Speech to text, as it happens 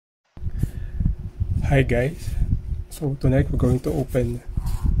Hi guys, so tonight we're going to open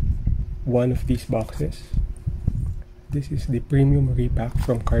one of these boxes. This is the premium repack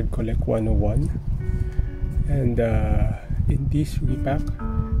from Card Collect 101, and in this repack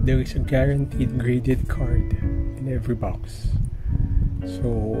there is a guaranteed graded card in every box.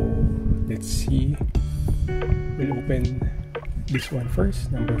 So let's see, we'll open this one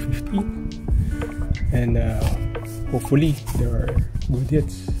first, number 15, and hopefully there are good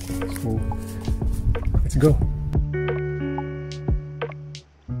hits. So let's go.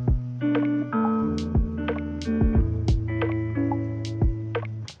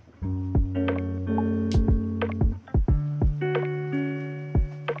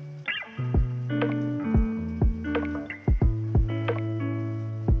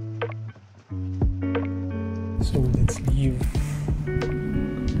 So let's leave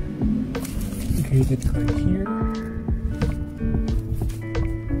the graded card here,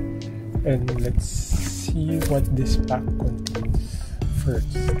 and let's see what this pack contains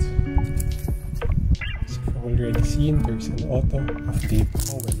first. So I've already seen there's an auto of Dave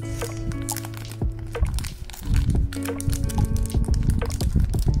Owens.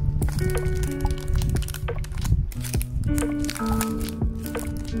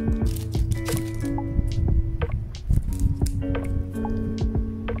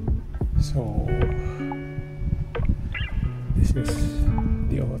 So this is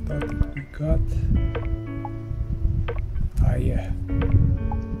the auto that we got. Yeah,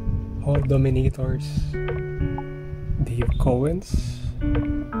 all Dominators, Dave Owens,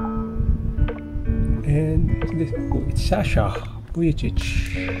 and this, oh, it's Sasha Vujicic.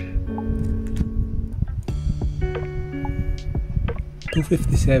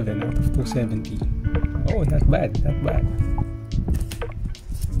 257 out of 270. Oh, not bad, not bad.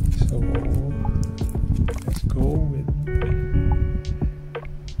 So let's go with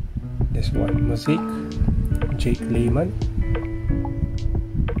this one. Mosaic, Jake Lehman,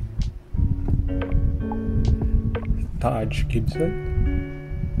 Taj Gibson,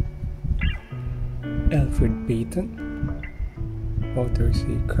 Alfred Payton. Oh, there's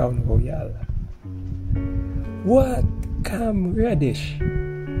a Crown Royal. What? Cam Reddish.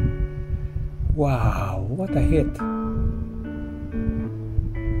 Wow, what a hit.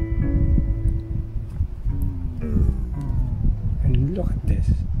 And look at this.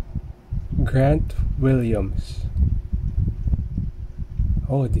 Grant Williams.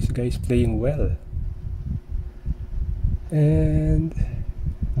 Oh, this guy's playing well. And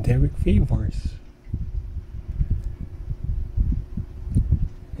Derek Favors.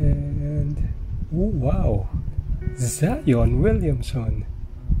 And oh wow, Zion Williamson.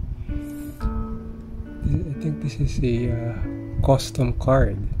 I think this is a custom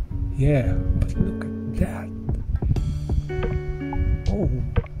card. Yeah, but look at that. Oh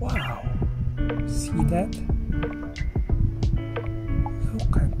wow, see that?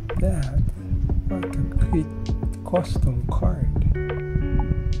 Look at that. What a great custom card.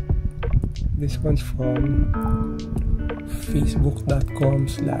 This one's from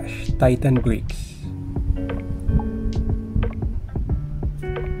facebook.com/titanbreaks.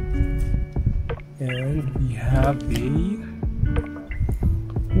 And we have a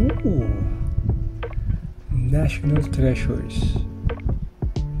National Treasures,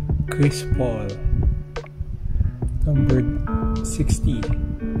 Chris Paul, numbered 60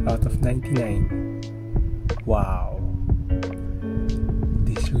 out of 99. Wow,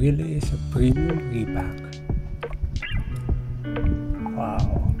 this really is a premium repack.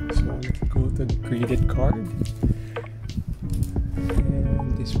 Wow, so let's go to the graded card,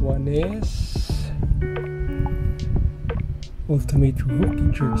 and this one is Ultimate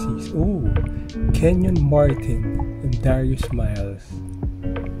Rookie Jerseys. Oh, Kenyon Martin and Darius Miles.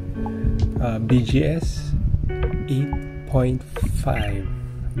 BGS 8.5.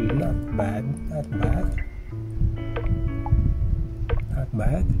 Not bad, not bad. Not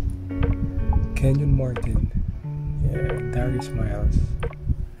bad. Kenyon Martin. Yeah, Darius Miles.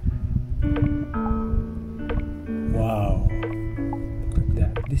 Wow. Look at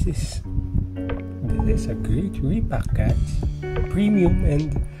that. This is a great repack, guys. Premium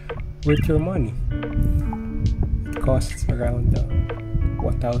and worth your money. It costs around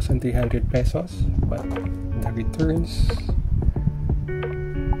 1,300 pesos, but the returns,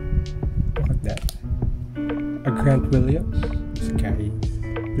 look at that. A Grant Williams. This guy is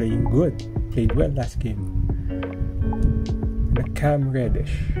playing good, played well last game. And a Cam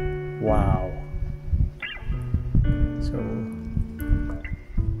Reddish. Wow. So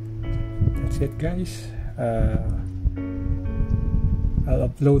that's it, guys. I'll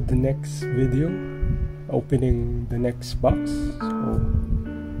upload the next video opening the next box, so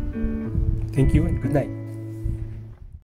Thank you and good night.